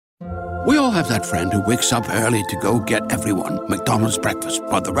We all have that friend who wakes up early to go get everyone McDonald's breakfast,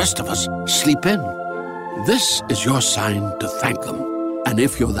 while the rest of us sleep in. This is your sign to thank them. And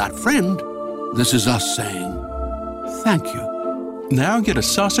if you're that friend, this is us saying thank you. Now get a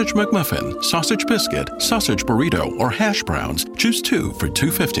sausage McMuffin, sausage biscuit, sausage burrito, or hash browns. Choose 2 for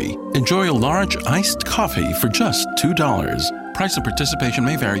 $2.50. Enjoy a large iced coffee for just $2. Price and participation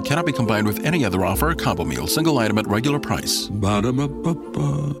may vary. Cannot be combined with any other offer or combo meal. Single item at regular price.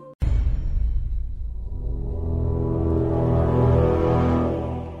 Ba-da-ba-ba-ba.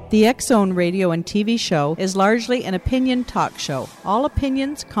 The X-Zone radio and TV show is largely an opinion talk show. All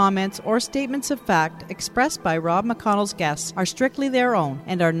opinions, comments, or statements of fact expressed by Rob McConnell's guests are strictly their own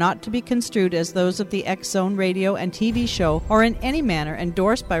and are not to be construed as those of the X-Zone radio and TV show or in any manner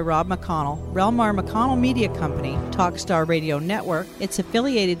endorsed by Rob McConnell, Relmar McConnell Media Company, Talkstar Radio Network, its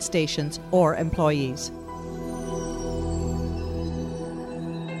affiliated stations, or employees.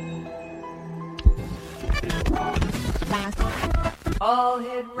 All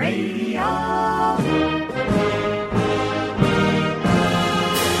Hit Radio.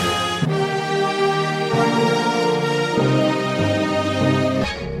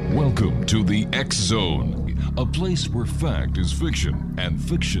 Welcome to the X Zone, a place where fact is fiction and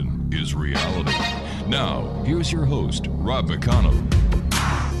fiction is reality. Now, here's your host, Rob McConnell.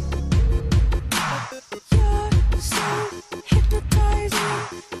 You're so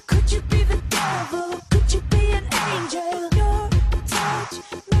hypnotizing. Could you be the devil? Could you be an angel? Your touch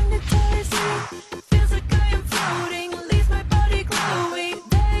magnetizing. Feels like I am floating. Leaves my body glowing.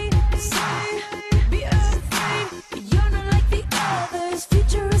 They say be earthly. You're not like the others.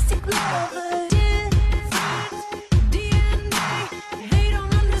 Futuristic lovers. Different DNA. They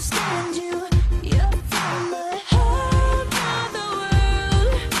don't understand you. You're from a whole other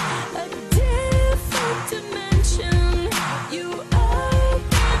world. A different dimension. You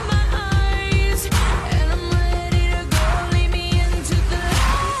open my eyes, and I'm ready to go. Lead me into the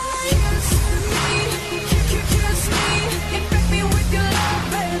light. Kiss me, infect me with your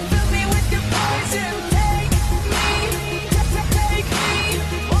love and fill me with your poison. Take me,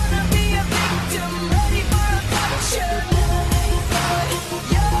 wanna be a victim, ready for a puncher.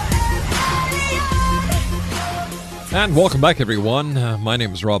 And welcome back, everyone. My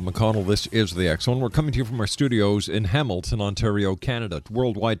name is Rob McConnell. This is the X-Zone. We're coming to you from our studios in Hamilton, Ontario, Canada.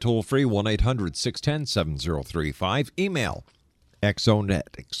 Worldwide toll-free, 1-800-610-7035. Email,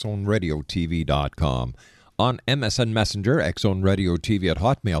 xzone@xzoneradiotv.com. On MSN Messenger,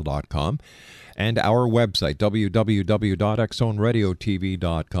 xzoneradiotv@hotmail.com. And our website,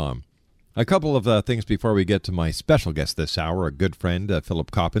 www.xzoneradiotv.com. A couple of things before we get to my special guest this hour, a good friend,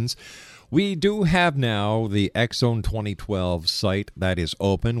 Philip Coppens. We do have now the X-Zone 2012 site that is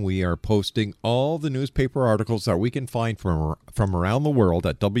open. We are posting all the newspaper articles that we can find from around the world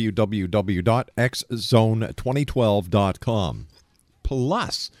at www.xzone2012.com.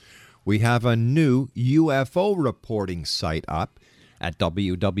 Plus, we have a new UFO reporting site up at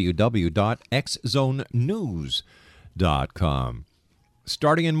www.xzonenews.com.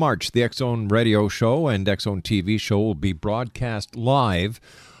 Starting in March, the X-Zone radio show and X-Zone TV show will be broadcast live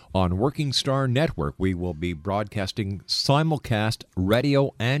on Working Star Network. We will be broadcasting simulcast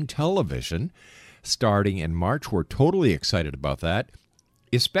radio and television starting in March. We're totally excited about that,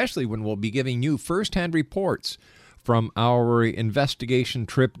 especially when we'll be giving you first-hand reports from our investigation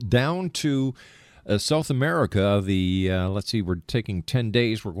trip down to South America. Let's see, we're taking 10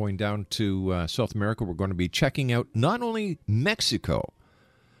 days. We're going down to South America. We're going to be checking out not only Mexico,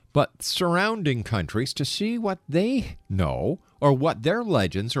 but surrounding countries to see what they know or what their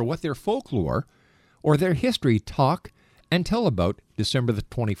legends or what their folklore or their history talk and tell about December the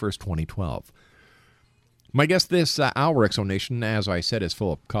 21st, 2012. My guest this hour, Exonation, as I said, is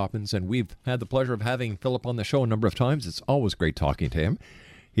Philip Coppens, and we've had the pleasure of having Philip on the show a number of times. It's always great talking to him.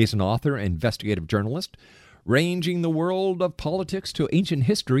 He's an author, investigative journalist, ranging the world of politics to ancient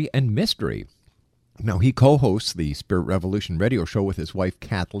history and mystery. Now, he co-hosts the Spirit Revolution radio show with his wife,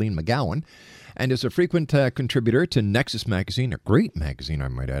 Kathleen McGowan, and is a frequent contributor to Nexus Magazine, a great magazine, I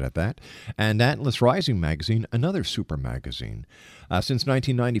might add at that, and Atlas Rising Magazine, another super magazine. Since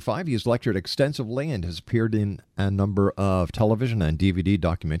 1995, he has lectured extensively and has appeared in a number of television and DVD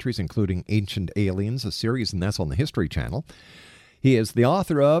documentaries, including Ancient Aliens, a series, and that's on the History Channel. He is the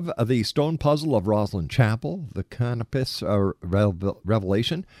author of The Stone Puzzle of Rosslyn Chapel, The Canopus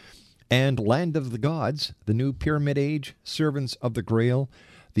Revelation, and Land of the Gods, The New Pyramid Age, Servants of the Grail,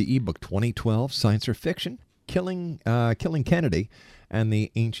 the ebook 2012, Science or Fiction, Killing Kennedy, and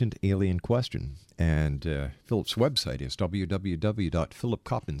The Ancient Alien Question. And Philip's website is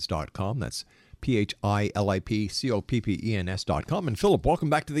www.philipcoppens.com. That's PhilipCoppens.com. And Philip, welcome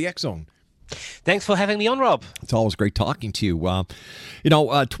back to the X Zone. Thanks for having me on, Rob. It's always great talking to you.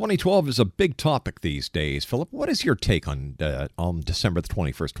 2012 is a big topic these days. Philip, what is your take on December the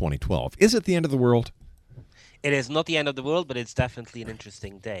 21st, 2012? Is it the end of the world? It is not the end of the world, but it's definitely an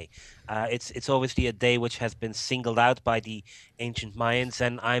interesting day. It's obviously a day which has been singled out by the ancient Mayans,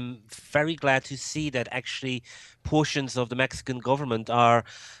 and I'm very glad to see that actually portions of the Mexican government are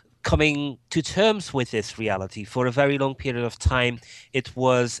coming to terms with this reality. For a very long period of time, it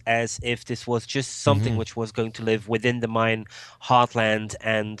was as if this was just something which was going to live within the Mayan heartland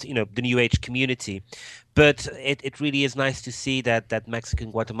and, the New Age community. But it really is nice to see that Mexican,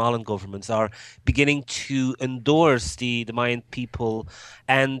 Guatemalan governments are beginning to endorse the Mayan people.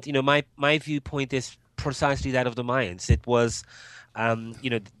 And, my viewpoint is precisely that of the Mayans. It was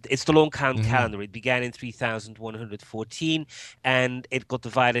it's the long count calendar. It began in 3114, and it got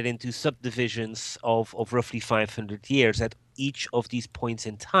divided into subdivisions of roughly 500 years. At each of these points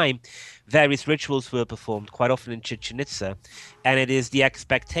in time, various rituals were performed, quite often in Chichen Itza, and it is the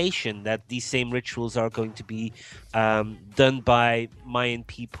expectation that these same rituals are going to be done by Mayan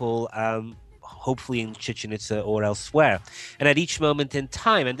people, hopefully in Chichen Itza or elsewhere. And at each moment in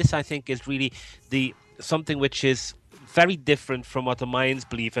time, and this I think is really something which is very different from what the Mayans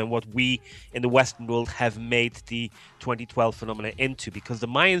believe and what we in the Western world have made the 2012 phenomena into, because the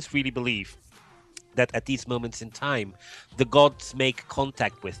Mayans really believe that at these moments in time, the gods make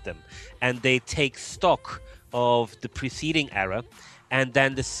contact with them and they take stock of the preceding era and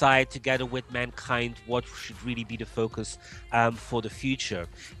then decide together with mankind what should really be the focus for the future.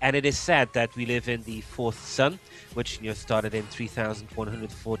 And it is said that we live in the fourth sun, which started in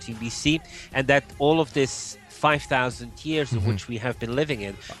 3114 BC, and that all of this 5,000 years of which we have been living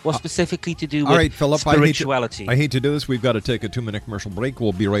in was specifically to do with Philip, spirituality. I hate to do this. We've got to take a 2-minute commercial break.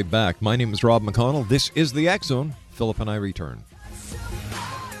 We'll be right back. My name is Rob McConnell. This is the X Zone. Philip and I return.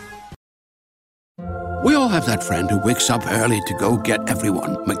 We all have that friend who wakes up early to go get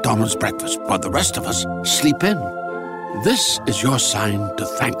everyone McDonald's breakfast while the rest of us sleep in. This is your sign to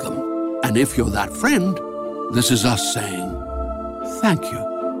thank them. And if you're that friend, this is us saying thank you.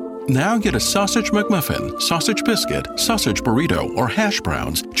 Now get a sausage McMuffin, sausage biscuit, sausage burrito, or hash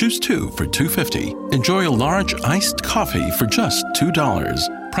browns. Choose 2 for $2.50. Enjoy a large iced coffee for just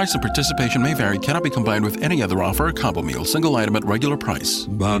 $2. Price and participation may vary. Cannot be combined with any other offer or combo meal. Single item at regular price.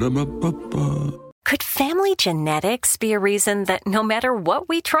 Ba-da-ba-ba-ba. Could family genetics be a reason that no matter what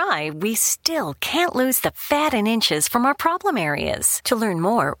we try, we still can't lose the fat and inches from our problem areas? To learn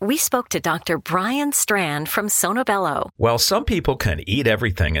more, we spoke to Dr. Brian Strand from Sonobello. While some people can eat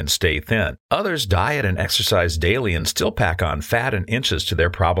everything and stay thin, others diet and exercise daily and still pack on fat and inches to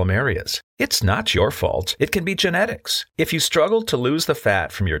their problem areas. It's not your fault. It can be genetics. If you struggle to lose the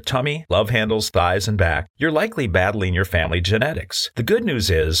fat from your tummy, love handles, thighs, and back, you're likely battling your family genetics. The good news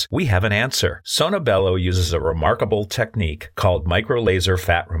is we have an answer. Sonobello uses a remarkable technique called microlaser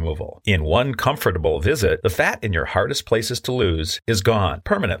fat removal. In one comfortable visit, the fat in your hardest places to lose is gone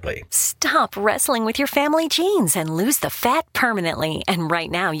permanently. Stop wrestling with your family genes and lose the fat permanently. And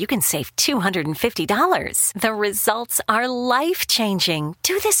right now, you can save $250. The results are life-changing.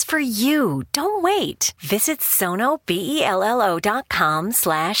 Do this for you. Don't wait. Visit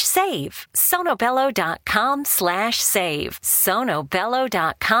sonobello.com/save. sonobello.com/save.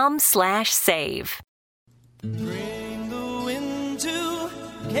 sonobello.com/save. Bring the wind to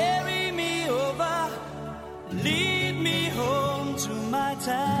carry me over, lead me home to my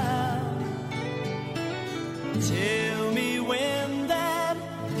town. Tell me when that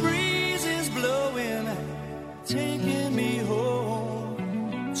breeze is blowing, taking me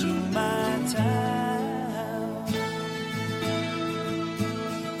home to my town.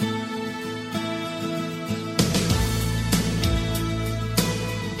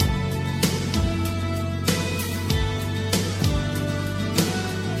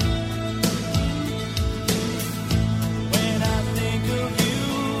 When I think of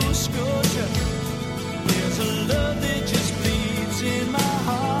you, Scotia, there's a love that just bleeds in my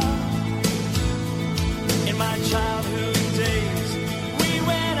heart. In my childhood days, we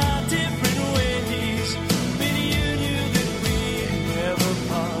went our different ways, but you knew that we'd never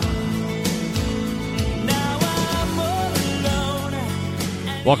part. Now I'm all alone.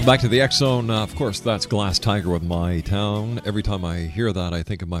 Welcome back to the X Zone. Of course, that's Glass Tiger with My Town. Every time I hear that, I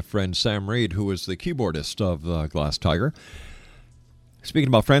think of my friend Sam Reed, who is the keyboardist of Glass Tiger. Speaking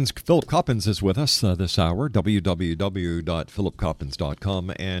about friends, Philip Coppens is with us this hour,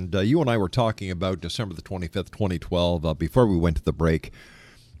 www.philipcoppens.com. And you and I were talking about December the 25th, 2012, before we went to the break.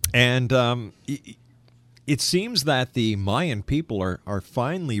 And it seems that the Mayan people are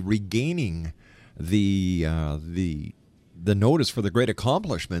finally regaining the notice for the great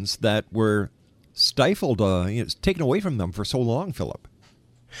accomplishments that were stifled, taken away from them for so long, Philip.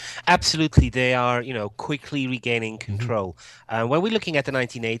 Absolutely, they are, quickly regaining control. When we're looking at the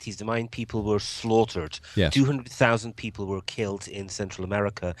 1980s, the Mayan people were slaughtered. Yes. 200,000 people were killed in Central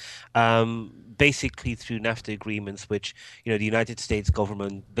America, basically through NAFTA agreements, which the United States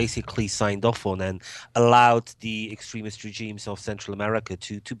government basically signed off on and allowed the extremist regimes of Central America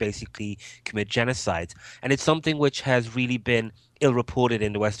to basically commit genocide. And it's something which has really been ill-reported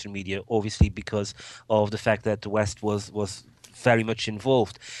in the Western media, obviously because of the fact that the West was very much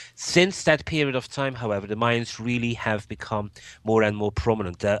involved. Since that period of time, however, the Mayans really have become more and more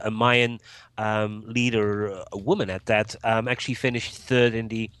prominent. A Mayan leader, a woman at that, actually finished third in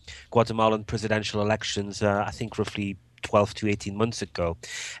the Guatemalan presidential elections, I think roughly 12 to 18 months ago.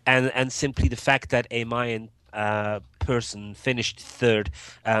 And simply the fact that a Mayan person finished third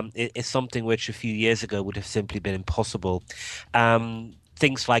is something which a few years ago would have simply been impossible.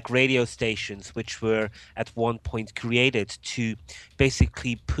 Things like radio stations, which were at one point created to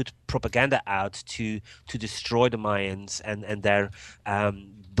basically put propaganda out to destroy the Mayans and their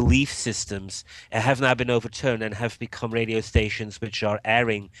belief systems, have now been overturned and have become radio stations which are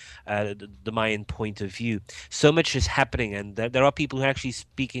airing the Mayan point of view. So much is happening, and there are people who are actually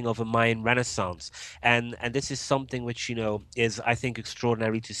speaking of a Mayan renaissance, and this is something which is, I think,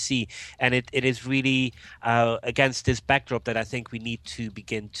 extraordinary to see, and it is really against this backdrop that I think we need to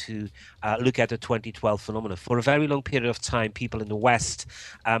begin to look at the 2012 phenomenon. For a very long period of time, people in the West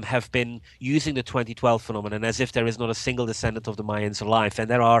have been using the 2012 phenomenon as if there is not a single descendant of the Mayans alive, and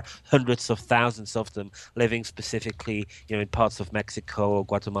there are hundreds of thousands of them living specifically in parts of Mexico or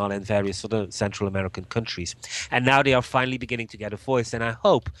Guatemala and various other Central American countries. And now they are finally beginning to get a voice, and I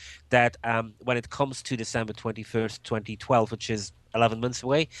hope that when it comes to December 21st, 2012, which is 11 months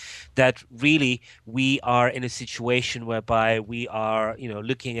away, that really we are in a situation whereby we are,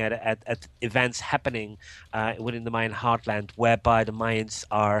 looking at events happening within the Mayan heartland, whereby the Mayans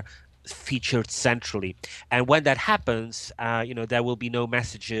are featured centrally. And when that happens, there will be no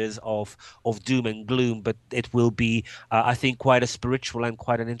messages of doom and gloom, but it will be, I think, quite a spiritual and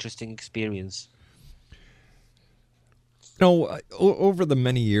quite an interesting experience. Over the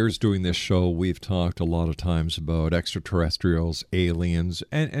many years doing this show, we've talked a lot of times about extraterrestrials, aliens,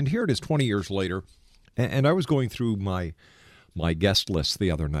 and here it is 20 years later, and I was going through my guest list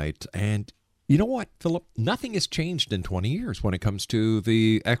the other night, and you know what, Philip? Nothing has changed in 20 years when it comes to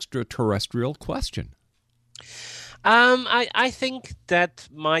the extraterrestrial question. I think that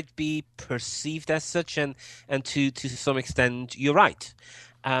might be perceived as such, and to some extent, you're right.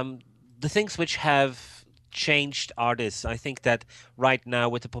 The things which have changed are this. I think that right now,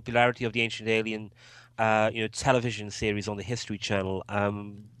 with the popularity of the Ancient Alien television series on the History Channel,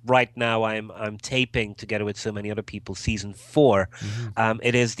 right now I'm taping together with so many other people season 4.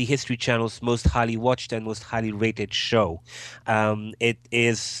 It is the History Channel's most highly watched and most highly rated show. It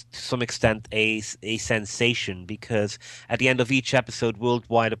is to some extent a sensation, because at the end of each episode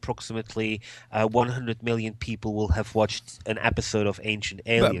worldwide, approximately 100 million people will have watched an episode of Ancient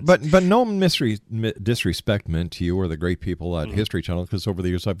Aliens. But no disrespect meant to you or the great people at History Channel, because over the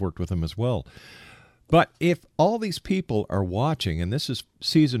years I've worked with them as well. But if all these people are watching, and this is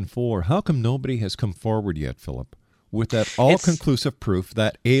season 4, how come nobody has come forward yet, Philip, with that all-conclusive proof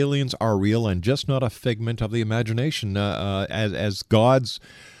that aliens are real and just not a figment of the imagination as gods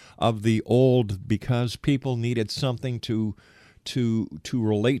of the old, because people needed something to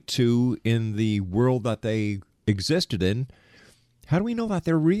relate to in the world that they existed in? How do we know that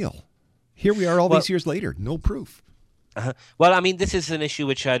they're real? Here we are all these years later, no proof. Well, I mean, this is an issue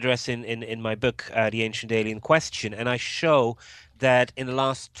which I address in my book, The Ancient Alien Question, and I show that in the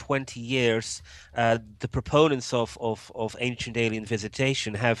last 20 years, the proponents of ancient alien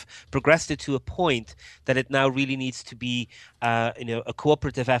visitation have progressed it to a point that it now really needs to be a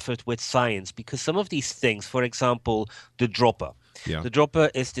cooperative effort with science, because some of these things, for example, the dropper. Yeah. The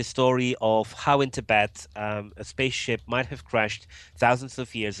dropper is the story of how in Tibet a spaceship might have crashed thousands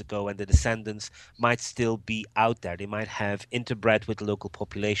of years ago, and the descendants might still be out there. They might have interbred with the local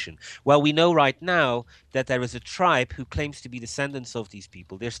population. Well, we know right now that there is a tribe who claims to be descendants of these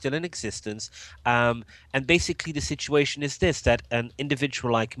people. They're still in existence. And basically the situation is this, that an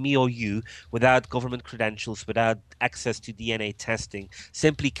individual like me or you, without government credentials, without access to DNA testing,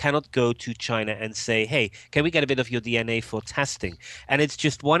 simply cannot go to China and say, hey, can we get a bit of your DNA for testing? existing. And it's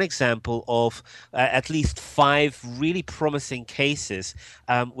just one example of at least 5 really promising cases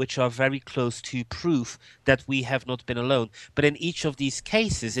which are very close to proof that we have not been alone. But in each of these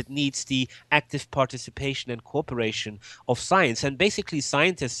cases, it needs the active participation and cooperation of science. And basically,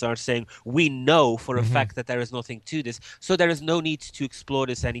 scientists are saying, we know for a fact that there is nothing to this, so there is no need to explore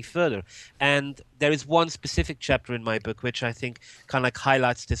this any further. And there is one specific chapter in my book which I think kind of like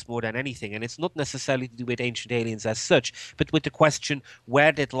highlights this more than anything. And it's not necessarily to do with ancient aliens as such, but with the question,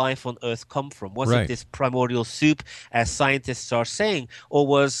 where did life on Earth come from? Was it this primordial soup, as scientists are saying, or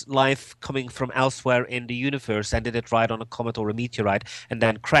was life coming from elsewhere in the universe, and did it ride on a comet or a meteorite and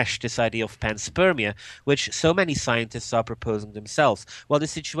then crash? This idea of panspermia, which so many scientists are proposing themselves. Well, the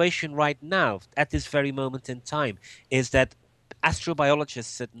situation right now, at this very moment in time, is that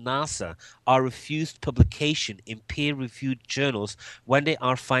astrobiologists at NASA are refused publication in peer-reviewed journals when they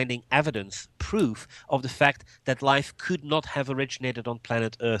are finding evidence, proof of the fact that life could not have originated on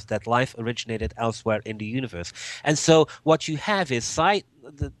planet Earth, that life originated elsewhere in the universe. And so what you have is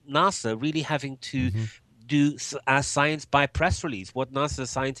the NASA really having to do science by press release. What NASA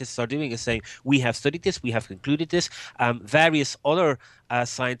scientists are doing is saying, we have studied this, we have concluded this. Various other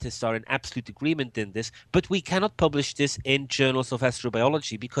scientists are in absolute agreement in this, but we cannot publish this in journals of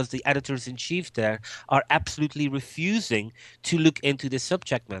astrobiology because the editors-in-chief there are absolutely refusing to look into this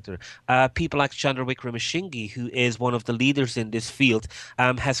subject matter. People like Chandra Wickramasinghe, who is one of the leaders in this field,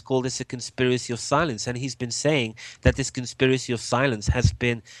 has called this a conspiracy of silence, and he's been saying that this conspiracy of silence has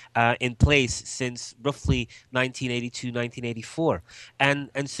been in place since roughly 1982, 1984.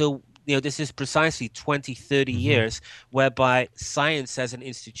 And so this is precisely 20, 30 years whereby science as an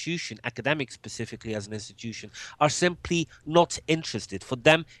institution, academics specifically as an institution, are simply not interested. For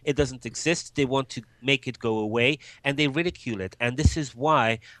them, it doesn't exist. They want to make it go away, and they ridicule it. And this is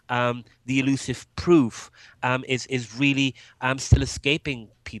why the elusive proof is really still escaping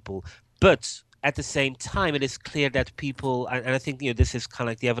people. But at the same time, it is clear that people, and I think this is kind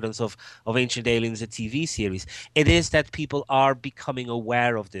of like the evidence of Ancient Aliens, a TV series, it is that people are becoming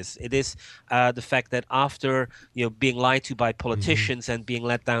aware of this. It is the fact that after being lied to by politicians and being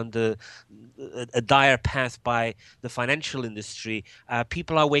led down a dire path by the financial industry,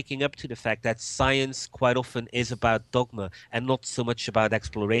 people are waking up to the fact that science quite often is about dogma and not so much about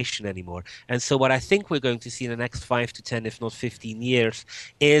exploration anymore. And so what I think we're going to see in the next 5 to 10, if not 15 years,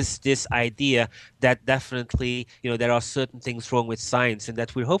 is this idea that definitely, there are certain things wrong with science, and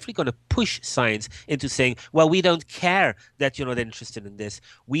that we're hopefully going to push science into saying, well, we don't care that you're not interested in this.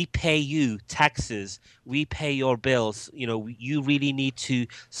 We pay you taxes. We pay your bills. You really need to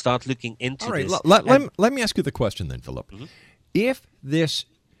start looking into All right, this. let me ask you the question then, Philip. If this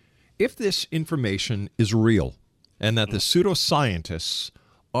information is real and that the pseudoscientists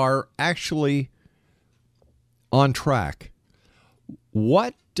are actually on track,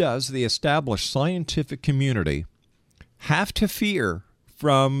 what does the established scientific community have to fear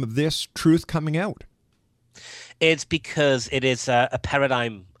from this truth coming out? It's because it is a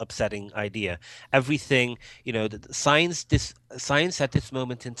paradigm upsetting idea. Everything, science at this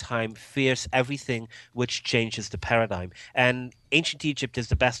moment in time fears everything which changes the paradigm. And ancient Egypt is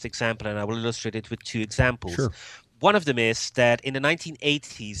the best example, and I will illustrate it with 2 examples. Sure. One of them is that in the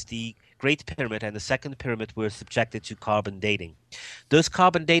 1980s, the Great Pyramid and the Second Pyramid were subjected to carbon dating. Those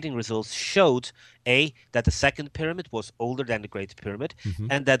carbon dating results showed, that the Second Pyramid was older than the Great Pyramid,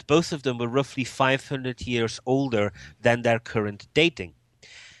 and that both of them were roughly 500 years older than their current dating.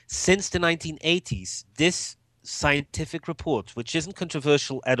 Since the 1980s, this scientific report, which isn't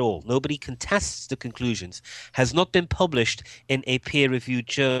controversial at all, nobody contests the conclusions, has not been published in a peer-reviewed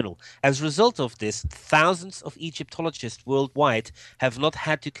journal. As a result of this, thousands of Egyptologists worldwide have not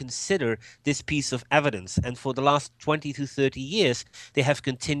had to consider this piece of evidence, and for the last 20 to 30 years they have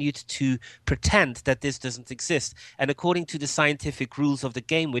continued to pretend that this doesn't exist. And according to the scientific rules of the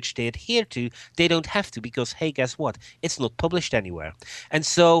game which they adhere to, they don't have to, because hey, guess what? It's not published anywhere. And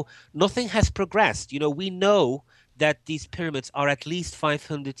so nothing has progressed. We know that these pyramids are at least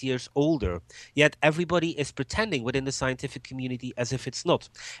 500 years older, yet everybody is pretending within the scientific community as if it's not.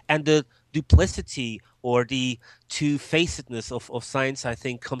 And the duplicity or the two-facedness of science, I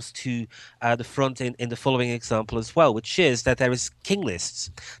think, comes to the front in the following example as well, which is that there is king lists.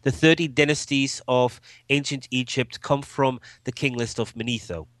 The 30 dynasties of ancient Egypt come from the king list of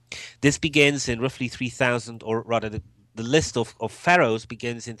Manetho. This begins in roughly 3000, or rather the list of pharaohs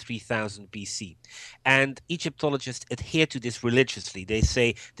begins in 3000 BC. And Egyptologists adhere to this religiously. They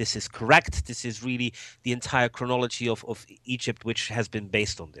say this is correct. This is really the entire chronology of Egypt, which has been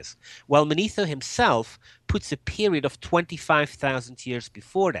based on this. Well, Manetho himself puts a period of 25,000 years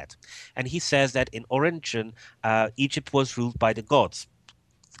before that. And he says that in origin, Egypt was ruled by the gods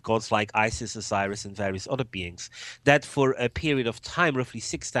like Isis, Osiris, and various other beings, that for a period of time, roughly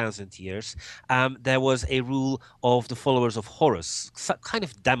 6,000 years, there was a rule of the followers of Horus, kind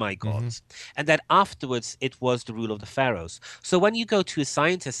of demigods, and that afterwards it was the rule of the pharaohs. So when you go to a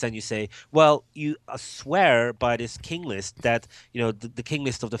scientist and you say, well, you swear by this king list that, the king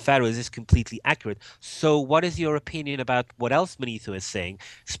list of the pharaohs is completely accurate. So what is your opinion about what else Manetho is saying,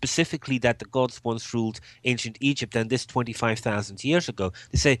 specifically that the gods once ruled ancient Egypt and this 25,000 years ago?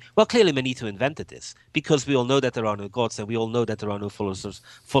 They say, well, clearly Manetho invented this because we all know that there are no gods and we all know that there are no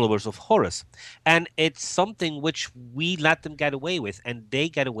followers of Horus. And it's something which we let them get away with, and they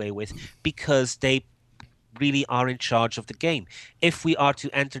get away with because they really are in charge of the game. If we are to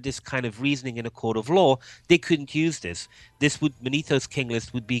enter this kind of reasoning in a court of law, they couldn't use this. Manetho's king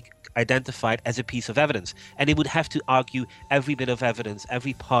list would be identified as a piece of evidence, and they would have to argue every bit of evidence,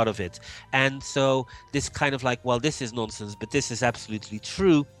 every part of it. And so this kind of like, well, this is nonsense, but this is absolutely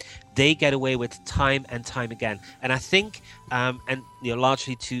true, they get away with time and time again. And I think,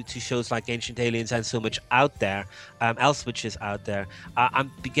 largely to shows like Ancient Aliens and so much out there, else which is out there,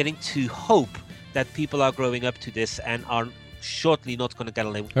 I'm beginning to hope that people are growing up to this and are shortly not going to get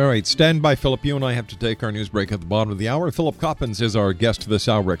away. All right, stand by, Philip. You and I have to take our news break at the bottom of the hour. Philip Coppens is our guest this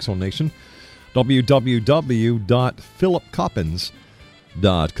hour, X Zone Nation.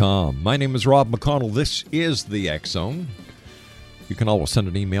 www.philipcoppens.com. My name is Rob McConnell. This is the X Zone. You can always send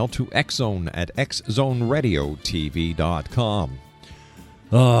an email to xzone@xzoneradiotv.com.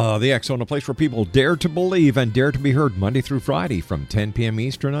 The X Zone, a place where people dare to believe and dare to be heard Monday through Friday from 10 p.m.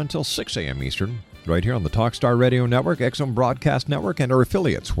 Eastern until 6 a.m. Eastern, right here on the Talkstar Radio Network, X Zone Broadcast Network, and our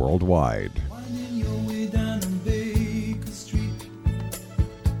affiliates worldwide.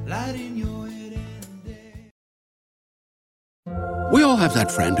 We all have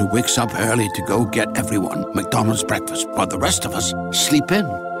that friend who wakes up early to go get everyone McDonald's breakfast, while the rest of us sleep in.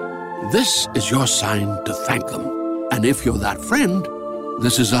 This is your sign to thank them. And if you're that friend,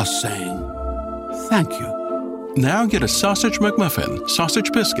 this is us saying thank you. Now get a sausage McMuffin,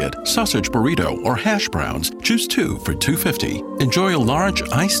 sausage biscuit, sausage burrito, or hash browns. Choose 2 for $2.50. Enjoy a large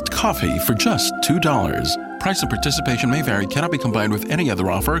iced coffee for just $2. Price and participation may vary. Cannot be combined with any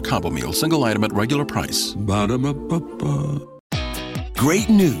other offer or combo meal. Single item at regular price. Ba-da-ba-ba-ba. Great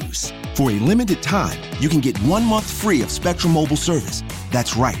news! For a limited time, you can get 1 month free of Spectrum Mobile service.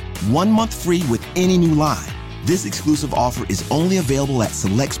 That's right, 1 month free with any new line. This exclusive offer is only available at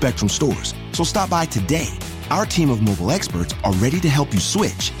select Spectrum stores, so stop by today. Our team of mobile experts are ready to help you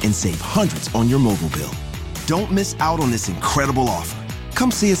switch and save hundreds on your mobile bill. Don't miss out on this incredible offer.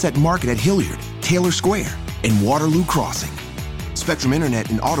 Come see us at Market at Hilliard, Taylor Square, and Waterloo Crossing. Spectrum Internet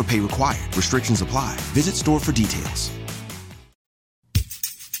and autopay required. Restrictions apply. Visit store for details.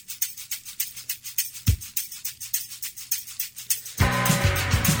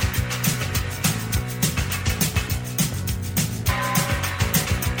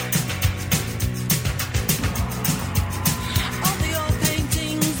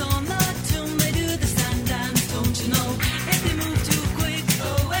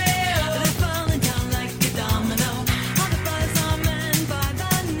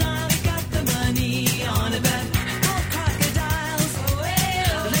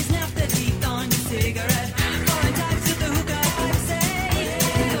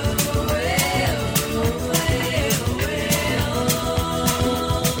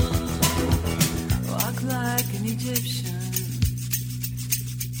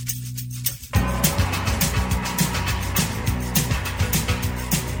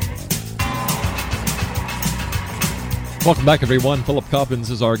 Welcome back, everyone. Philip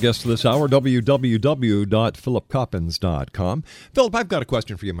Coppens is our guest this hour. www.philipcoppens.com. Philip, I've got a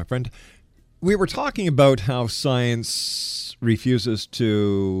question for you, my friend. We were talking about how science refuses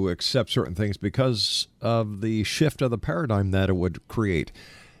to accept certain things because of the shift of the paradigm that it would create.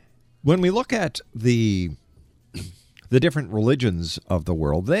 When we look at the different religions of the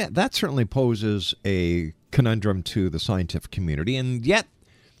world, that certainly poses a conundrum to the scientific community, and yet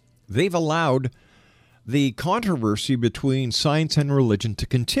they've allowed the controversy between science and religion to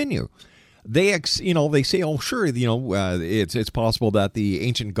continue. They say, oh, sure, it's possible that the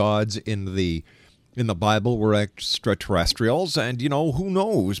ancient gods in the Bible were extraterrestrials, and who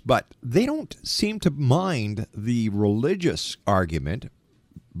knows? But they don't seem to mind the religious argument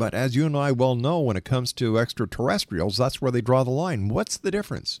But as you and I well know, when it comes to extraterrestrials, that's where they draw the line. What's the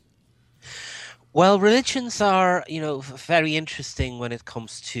difference? Well, religions are, very interesting when it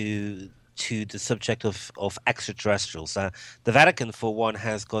comes to the subject of extraterrestrials. The Vatican, for one,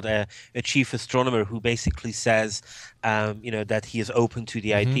 has got a chief astronomer who basically says, that he is open to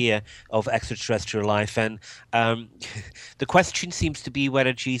the idea of extraterrestrial life. And the question seems to be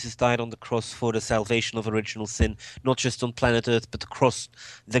whether Jesus died on the cross for the salvation of original sin, not just on planet Earth, but across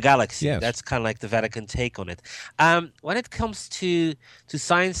the galaxy. Yes. That's kind of like the Vatican take on it. When it comes to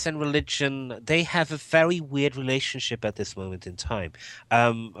science and religion, they have a very weird relationship at this moment in time.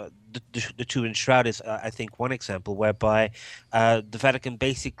 The Turin Shroud is, I think, one example whereby the Vatican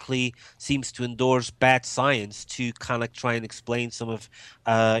basically seems to endorse bad science to kind of try and explain some of,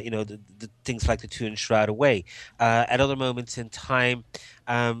 the things like the Turin Shroud away. At other moments in time,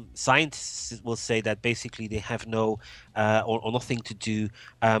 scientists will say that basically they have no or nothing to do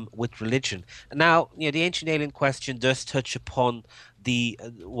with religion. Now, the ancient alien question does touch upon the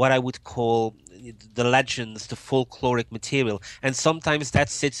what I would call the legends, the folkloric material, and sometimes that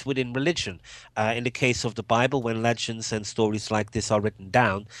sits within religion. In the case of the Bible, when legends and stories like this are written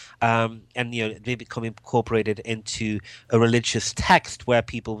down, and they become incorporated into a religious text where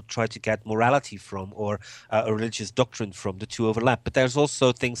people try to get morality from or a religious doctrine from, the two overlap. But there's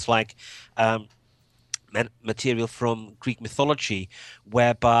also things like material from Greek mythology,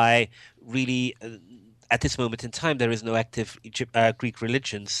 whereby really at this moment in time there is no active Greek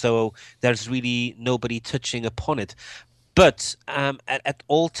religion, so there's really nobody touching upon it. But at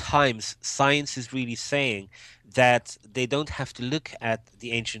all times, science is really saying that they don't have to look at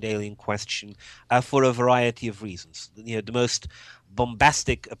the ancient alien question for a variety of reasons. The most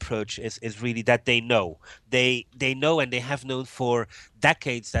bombastic approach is really that they know. They know, and they have known for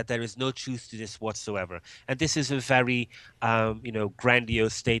decades, that there is no truth to this whatsoever. And this is a very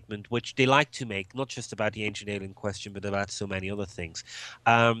grandiose statement which they like to make, not just about the ancient alien question, but about so many other things.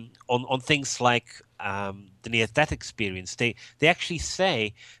 On things like the near-death experience, they actually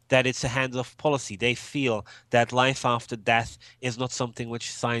say that it's a hands-off policy. They feel that life after death is not something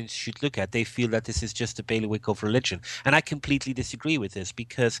which science should look at. They feel that this is just a bailiwick of religion. And I completely disagree with this,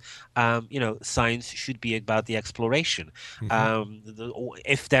 because science should be about the exploration.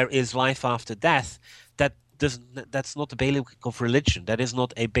 If there is life after death, that's not a bailiwick of religion. That is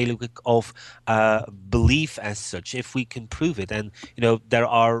not a bailiwick of belief as such, if we can prove it. And there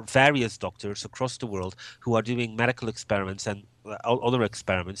are various doctors across the world who are doing medical experiments and other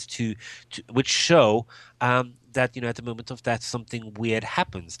experiments which show that at the moment of death something weird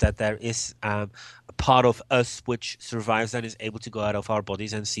happens, that there is a part of us which survives and is able to go out of our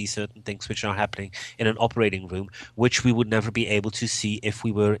bodies and see certain things which are happening in an operating room, which we would never be able to see if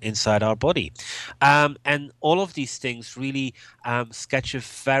we were inside our body. And all of these things really sketch a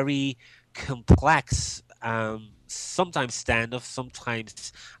very complex, sometimes standoff,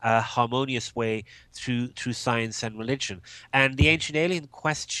 sometimes harmonious way through science and religion. And the ancient alien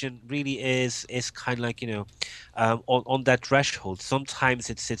question really is kind of like on that threshold. Sometimes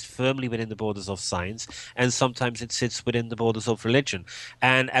it sits firmly within the borders of science, and sometimes it sits within the borders of religion.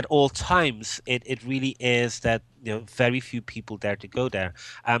 And at all times, it really is that very few people dare to go there.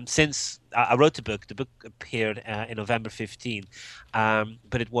 Since I wrote the book appeared in November 15,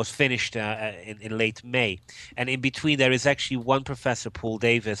 but it was finished in late May. And in between, there is actually one professor, Paul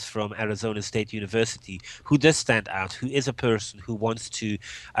Davis from Arizona State University, who does stand out, who is a person who wants to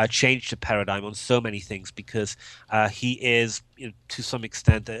change the paradigm on so many things, because he is, to some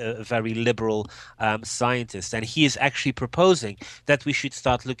extent, a very liberal scientist. And he is actually proposing that we should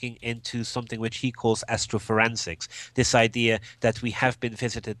start looking into something which he calls astroforensics, this idea that we have been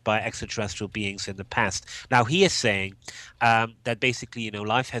visited by extraterrestrial beings in the past. Now, he is saying that basically,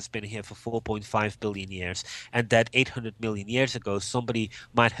 life has been here for 4.5 billion years, and that 800 million years ago, somebody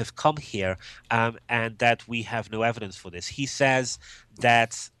might have come here, and that we have no evidence for this. He says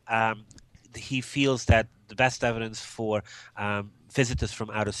that he feels that the best evidence for visitors from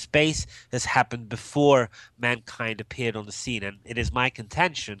outer space has happened before mankind appeared on the scene. And it is my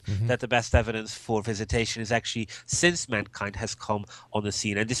contention that the best evidence for visitation is actually since mankind has come on the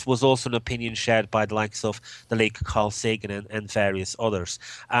scene. And this was also an opinion shared by the likes of the late Carl Sagan and various others.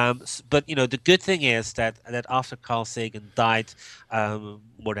 But, the good thing is that after Carl Sagan died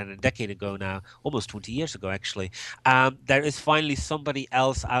more than a decade ago now, almost 20 years ago, actually, there is finally somebody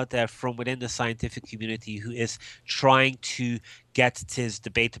else out there from within the scientific community who is trying to get it is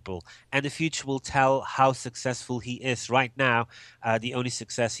debatable. And the future will tell how successful he is. Right now, the only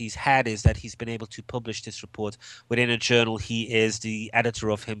success he's had is that he's been able to publish this report within a journal he is the editor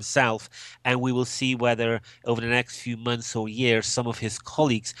of himself. And we will see whether over the next few months or years, some of his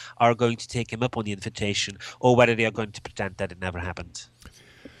colleagues are going to take him up on the invitation, or whether they are going to pretend that it never happened.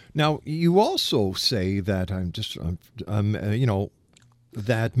 Now, you also say that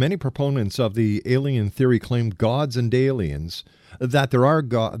that many proponents of the alien theory claim gods and aliens, that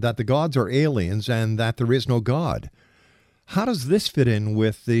that the gods are aliens and that there is no God. How does this fit in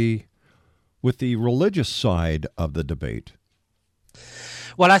with the religious side of the debate?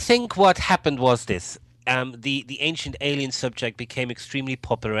 Well, I think what happened was this. The ancient alien subject became extremely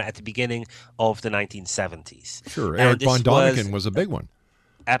popular at the beginning of the 1970s. Sure, Eric von Däniken was a big one.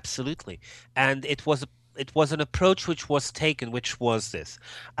 Absolutely. And it was an approach which was taken, which was this.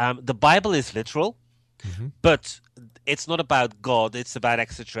 The Bible is literal, but it's not about God, it's about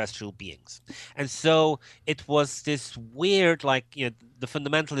extraterrestrial beings. And so it was this weird, the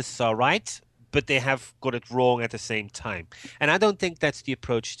fundamentalists are right, but they have got it wrong at the same time. And I don't think that's the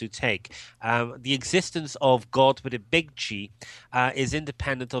approach to take. The existence of God with a big G is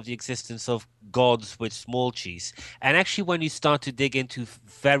independent of the existence of gods with small g's. And actually, when you start to dig into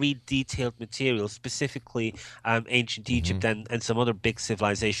very detailed material, specifically ancient Egypt and some other big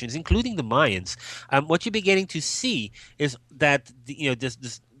civilizations, including the Mayans, what you're beginning to see is that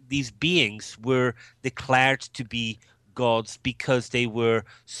these beings were declared to be gods because they were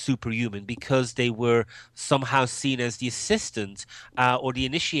superhuman, because they were somehow seen as the assistant or the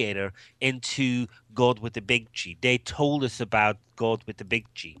initiator into God with the big G. They told us about God with the big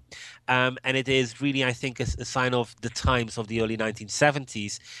G. And it is really, I think, a sign of the times of the early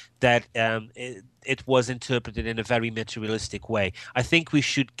 1970s that it was interpreted in a very materialistic way. I think we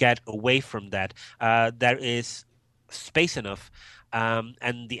should get away from that. There is space enough,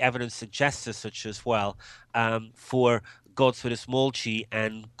 and the evidence suggests as such as well, for gods with a small g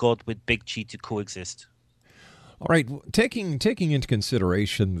and God with big G to coexist. All right, taking into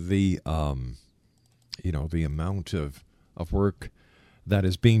consideration the the amount of work that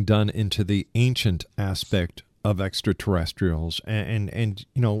is being done into the ancient aspect of extraterrestrials, and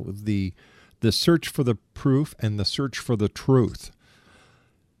the search for the proof and the search for the truth.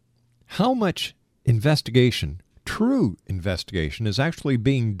 How much true investigation is actually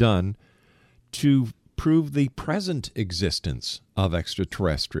being done to prove the present existence of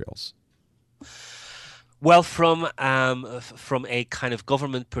extraterrestrials? Well, from a kind of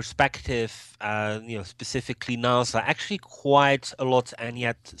government perspective, specifically NASA, actually quite a lot and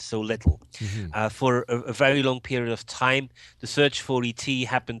yet so little. For a very long period of time, the search for ET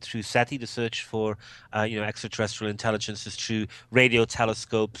happened through SETI, the search for extraterrestrial intelligences through radio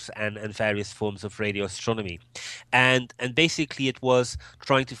telescopes and various forms of radio astronomy. And basically it was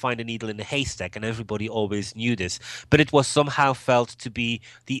trying to find a needle in a haystack, and everybody always knew this. But it was somehow felt to be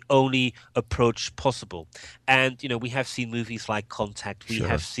the only approach possible. And, we have seen movies like Contact. We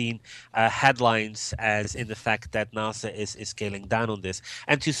have seen headlines as in the fact that NASA is scaling down on this.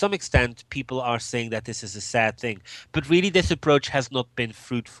 And to some extent, people are saying that this is a sad thing. But really, this approach has not been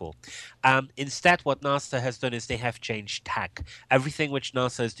fruitful. Instead, what NASA has done is they have changed tack. Everything which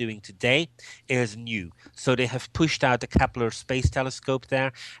NASA is doing today is new. So they have pushed out the Kepler Space Telescope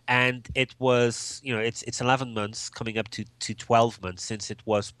there. And it was, it's 11 months, coming up to 12 months since it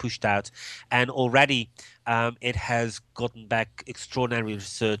was pushed out. And already it has gotten back extraordinary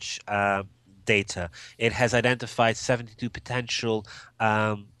research data. It has identified 72 potential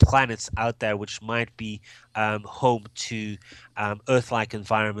planets out there which might be home to Earth-like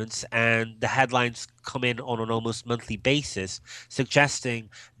environments, and the headlines come in on an almost monthly basis, suggesting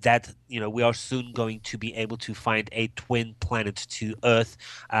that we are soon going to be able to find a twin planet to Earth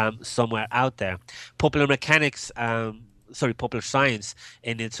somewhere out there. Popular Science,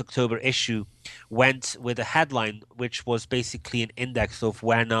 in its October issue, went with a headline which was basically an index of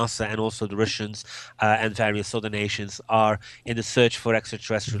where NASA and also the Russians and various other nations are in the search for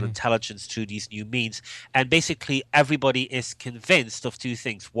extraterrestrial intelligence through these new means. And basically everybody is convinced of two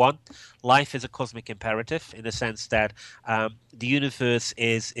things. One, life is a cosmic imperative, in the sense that the universe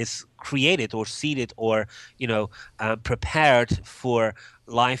is created or seeded or prepared for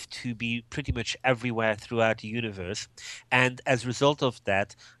life to be pretty much everywhere throughout the universe. And as a result of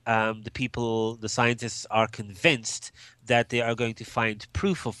that, the scientists are convinced that they are going to find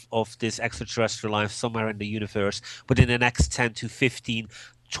proof of this extraterrestrial life somewhere in the universe within the next 10 to 15,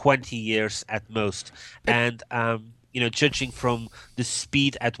 20 years at most. And judging from the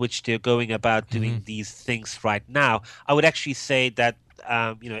speed at which they're going about doing these things right now, I would actually say that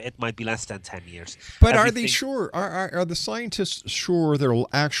it might be less than 10 years. But are they sure? Are the scientists sure they're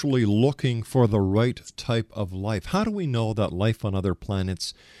actually looking for the right type of life? How do we know that life on other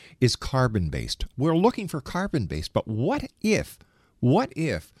planets is carbon-based? We're looking for carbon-based, but what if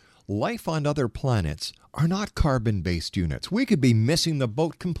life on other planets are not carbon-based units? We could be missing the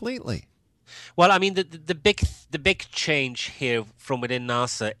boat completely. Well, I mean, the big change here from within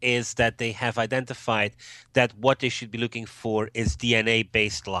NASA is that they have identified that what they should be looking for is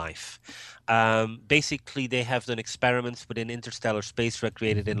DNA-based life. Basically, they have done experiments within interstellar space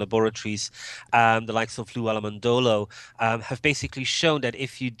recreated in laboratories. The likes of Lou Alamandolo have basically shown that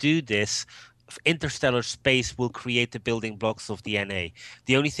if you do this, interstellar space will create the building blocks of DNA.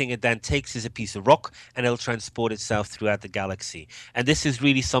 The only thing it then takes is a piece of rock, and it'll transport itself throughout the galaxy. And this is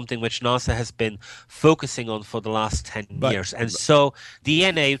really something which NASA has been focusing on for the last 10 years. And so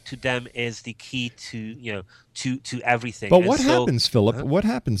DNA to them is the key to to everything. But what happens, Philip? What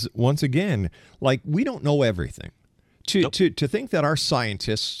happens once again? Like, we don't know everything. To think that our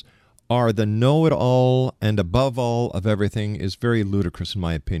scientists are the know-it-all and above all of everything is very ludicrous in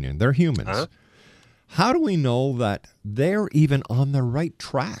my opinion. They're humans. How do we know that they're even on the right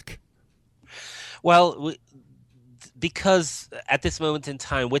track? Well, because at this moment in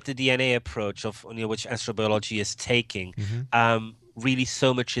time, with the DNA approach of which astrobiology is taking, really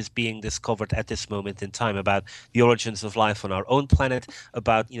so much is being discovered at this moment in time about the origins of life on our own planet,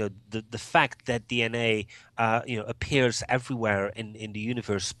 about the fact that DNA appears everywhere in the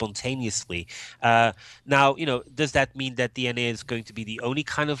universe spontaneously. Now, does that mean that DNA is going to be the only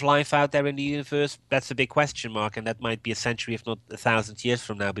kind of life out there in the universe? That's a big question mark, and that might be a century, if not 1,000 years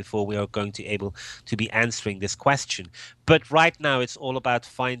from now, before we are going to able to be answering this question. But right now, it's all about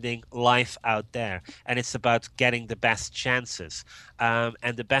finding life out there, and it's about getting the best chances.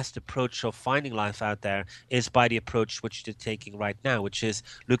 And the best approach of finding life out there is by the approach which they're taking right now, which is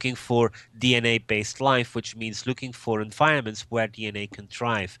looking for DNA-based life, which means looking for environments where DNA can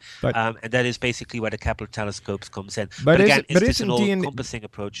thrive. And that is basically where the Kepler telescopes comes in. But again, is this an all-encompassing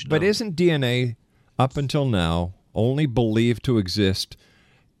approach? No. But isn't DNA, up until now, only believed to exist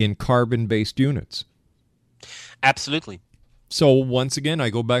in carbon-based units? Absolutely. So once again, I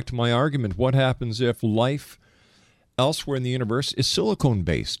go back to my argument. What happens if life elsewhere in the universe is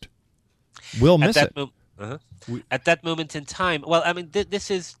silicone-based? We'll miss it. At that moment in time, well, I mean,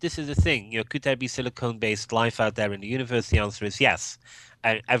 this is the thing. Could there be silicone-based life out there in the universe? The answer is yes.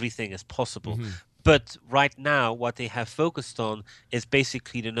 Everything is possible. But right now, what they have focused on is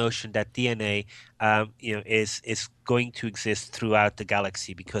basically the notion that DNA, is going to exist throughout the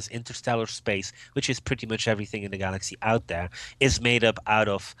galaxy, because interstellar space, which is pretty much everything in the galaxy out there, is made up out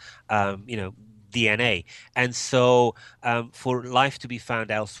of, DNA. And so for life to be found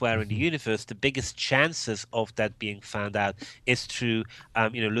elsewhere in the universe, the biggest chances of that being found out is through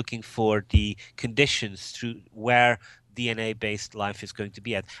looking for the conditions through where DNA-based life is going to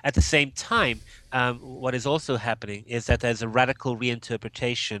be at. At the same time, what is also happening is that there's a radical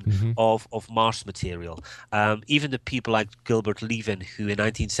reinterpretation of Mars material. Even the people like Gilbert Levin, who in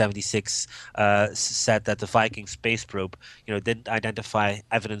 1976 said that the Viking space probe, didn't identify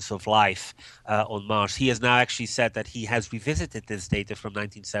evidence of life on Mars. He has now actually said that he has revisited this data from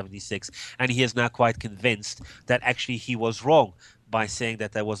 1976, and he is now quite convinced that actually he was wrong by saying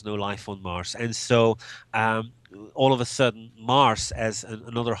that there was no life on Mars. And so all of a sudden, Mars as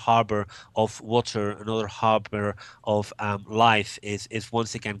another harbor of water, another harbor of life is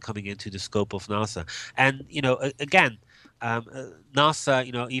once again coming into the scope of NASA. And, again,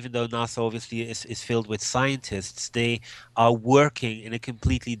 NASA, even though NASA obviously is filled with scientists, they are working in a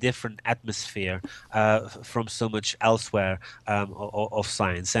completely different atmosphere from so much elsewhere of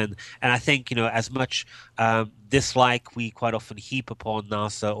science. And I think, as much dislike we quite often heap upon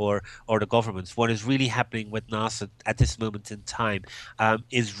NASA or the governments, what is really happening with NASA at this moment in time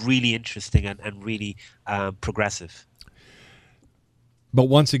is really interesting and really progressive. But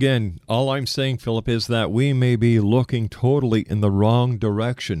once again, all I'm saying, Philip, is that we may be looking totally in the wrong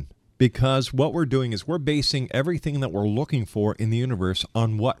direction, because what we're doing is we're basing everything that we're looking for in the universe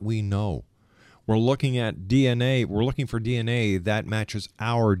on what we know. We're looking at DNA. We're looking for DNA that matches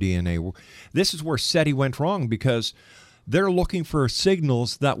our DNA. This is where SETI went wrong, because they're looking for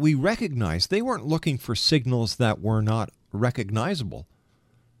signals that we recognize. They weren't looking for signals that were not recognizable.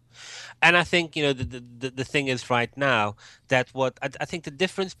 And I think, the thing is right now that what I think the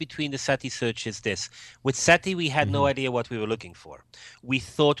difference between the SETI search is this. With SETI, we had no idea what we were looking for. We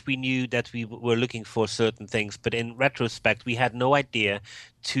thought we knew that we were looking for certain things, but in retrospect, we had no idea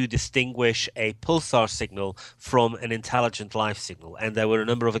to distinguish a pulsar signal from an intelligent life signal. And there were a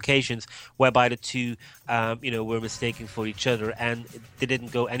number of occasions whereby the two, were mistaken for each other, and they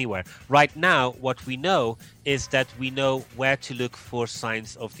didn't go anywhere. Right now, what we know is that we know where to look for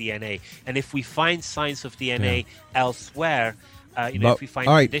signs of DNA. And if we find signs of DNA elsewhere, if we find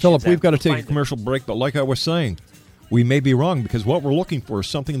all right, conditions Philip, there, we've got to we'll take a find them. commercial break, but like I was saying, we may be wrong because what we're looking for is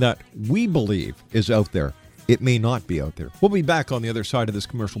something that we believe is out there. It may not be out there. We'll be back on the other side of this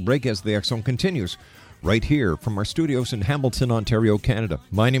commercial break as the X Zone continues, right here from our studios in Hamilton, Ontario, Canada.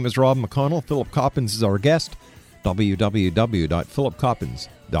 My name is Rob McConnell. Philip Coppens is our guest.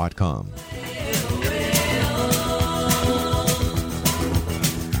 www.philipcoppens.com.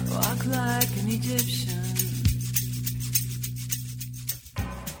 Walk like an Egyptian.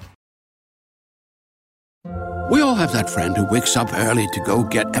 We all have that friend who wakes up early to go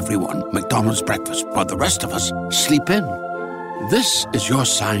get everyone McDonald's breakfast, while the rest of us sleep in. This is your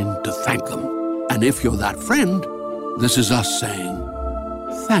sign to thank them. And if you're that friend, this is us saying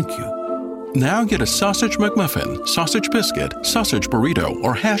thank you. Now get a sausage McMuffin, sausage biscuit, sausage burrito,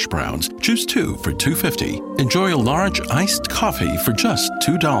 or hash browns. Choose 2 for $2.50. Enjoy a large iced coffee for just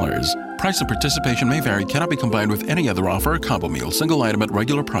 $2. Price and participation may vary. Cannot be combined with any other offer or combo meal. Single item at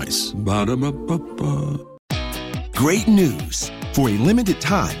regular price. Ba-da-ba-ba-ba. Great news! For a limited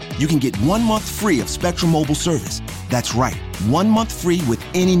time, you can get 1 month free of Spectrum Mobile service. That's right, 1 month free with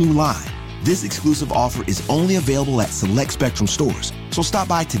any new line. This exclusive offer is only available at select Spectrum stores, so stop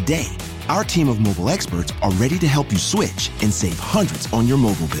by today. Our team of mobile experts are ready to help you switch and save hundreds on your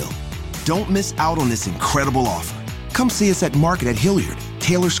mobile bill. Don't miss out on this incredible offer. Come see us at Market at Hilliard,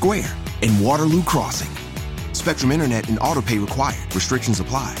 Taylor Square, and Waterloo Crossing. Spectrum Internet and autopay required. Restrictions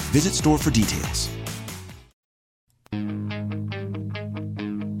apply. Visit store for details.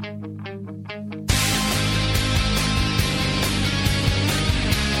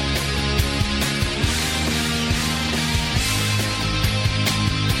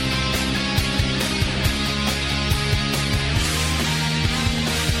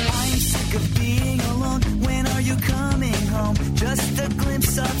 I'm sick of being alone. When are you coming home? Just a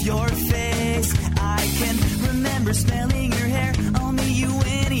glimpse of your face. I can remember smelling your hair. I'll meet you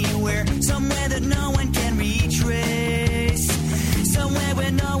anywhere. Somewhere that no one can retrace. Somewhere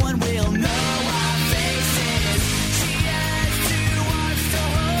where no one will know our faces. She has 2 arms to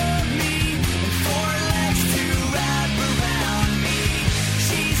hold me and 4 legs to wrap around me.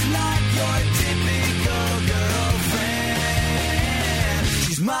 She's not your typical girlfriend.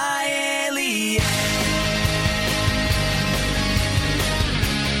 She's my alien.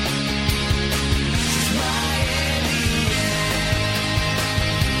 She's my alien.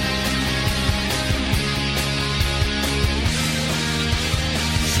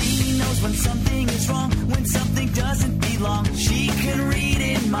 She knows when something is wrong, when something doesn't belong. She can read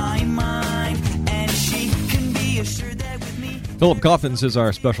in my mind, and she can be assured that with me. Philip Coppens is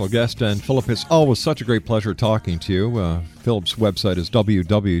our special guest, and Philip, it's always such a great pleasure talking to you. Philip's website is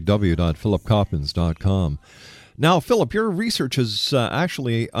www.philipcoppens.com. Now, Philip, your research has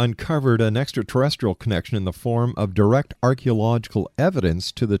actually uncovered an extraterrestrial connection in the form of direct archaeological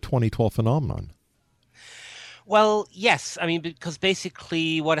evidence to the 2012 phenomenon. Well, yes. I mean, because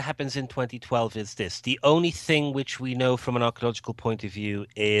basically what happens in 2012 is this. The only thing which we know from an archaeological point of view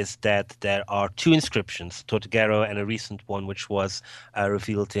is that there are 2 inscriptions, Tortuguero and a recent one which was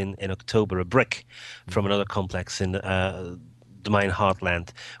revealed in October, a brick from another complex in the Mayan heartland,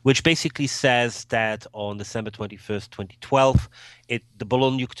 which basically says that on December 21st, 2012, the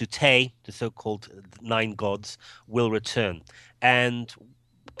Bolon Yuktute, the so-called 9 gods, will return. And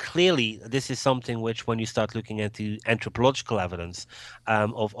clearly, this is something which, when you start looking at the anthropological evidence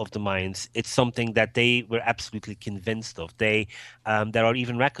of the Mayans, it's something that they were absolutely convinced of. There are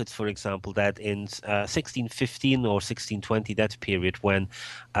even records, for example, that in 1615 or 1620, that period when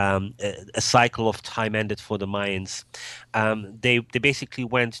a cycle of time ended for the Mayans, they basically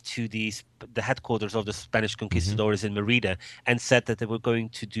went to the headquarters of the Spanish conquistadors in Merida and said that they were going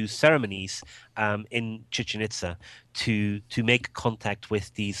to do ceremonies in Chichen Itza to make contact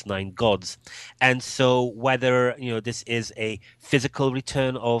with these 9 gods. And so whether this is a physical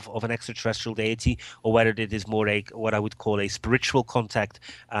return of an extraterrestrial deity, or whether it is more what I would call a spiritual contact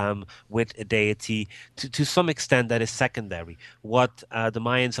with a deity, to some extent that is secondary. What the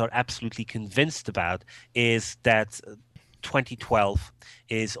Mayans are absolutely convinced about is that 2012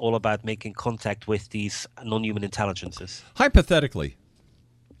 is all about making contact with these non-human intelligences. Hypothetically,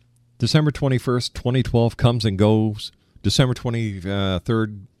 December 21st, 2012 comes and goes. December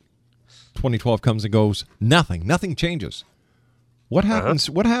 23rd, 2012 comes and goes. Nothing changes. What happens?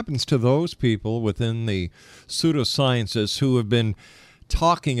 What happens to those people within the pseudosciences who have been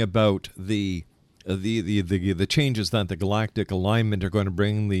talking about the changes that the galactic alignment are going to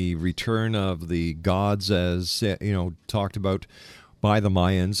bring, the return of the gods, as talked about by the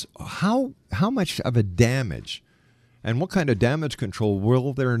Mayans? How much of a damage, and what kind of damage control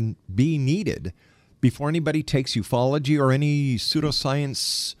will there be needed before anybody takes ufology or any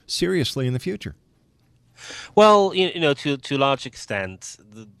pseudoscience seriously in the future? Well, to a large extent,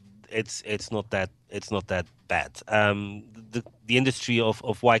 it's not that bad. The industry of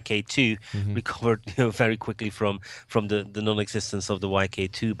YK2 recovered very quickly from the non-existence of the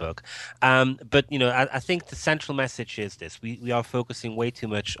YK2 book. But I think the central message is this: we are focusing way too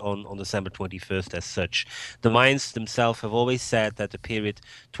much on December 21st as such. The Mayans themselves have always said that the period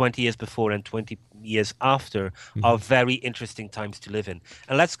 20 years before and 20 years after are very interesting times to live in.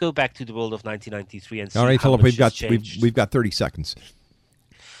 And let's go back to the world of 1993 and see All right, how Philip, much has changed. we've got 30 seconds.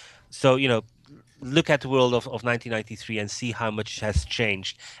 So, look at the world of 1993 and see how much has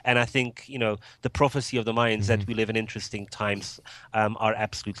changed. And I think, the prophecy of the Mayans that we live in interesting times are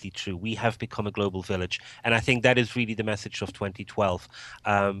absolutely true. We have become a global village. And I think that is really the message of 2012.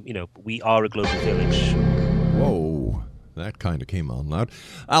 We are a global village. Whoa. That kind of came on loud.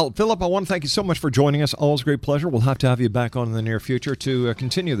 Philip, I want to thank you so much for joining us. Always a great pleasure. We'll have to have you back on in the near future to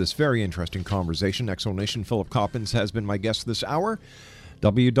continue this very interesting conversation. Exonation, Philip Coppens has been my guest this hour.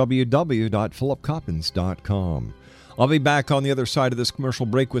 www.philipcoppens.com. I'll be back on the other side of this commercial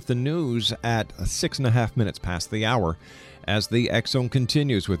break with the news at 6.5 minutes past the hour as the X Zone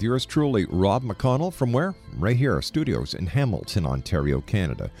continues with yours truly, Rob McConnell, from where? Right here, our studios in Hamilton, Ontario,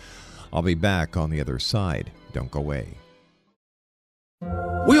 Canada. I'll be back on the other side. Don't go away.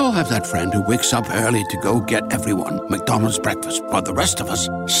 We all have that friend who wakes up early to go get everyone McDonald's breakfast while the rest of us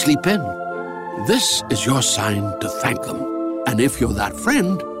sleep in. This is your sign to thank them. And if you're that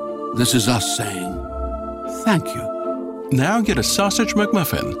friend, this is us saying thank you. Now get a sausage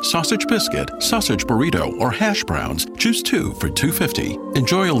McMuffin, sausage biscuit, sausage burrito, or hash browns. Choose 2 for $2.50.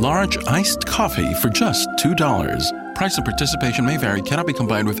 Enjoy a large iced coffee for just $2. Price and participation may vary. Cannot be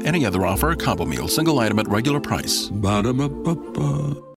combined with any other offer or combo meal. Single item at regular price. Ba-da-ba-ba-ba.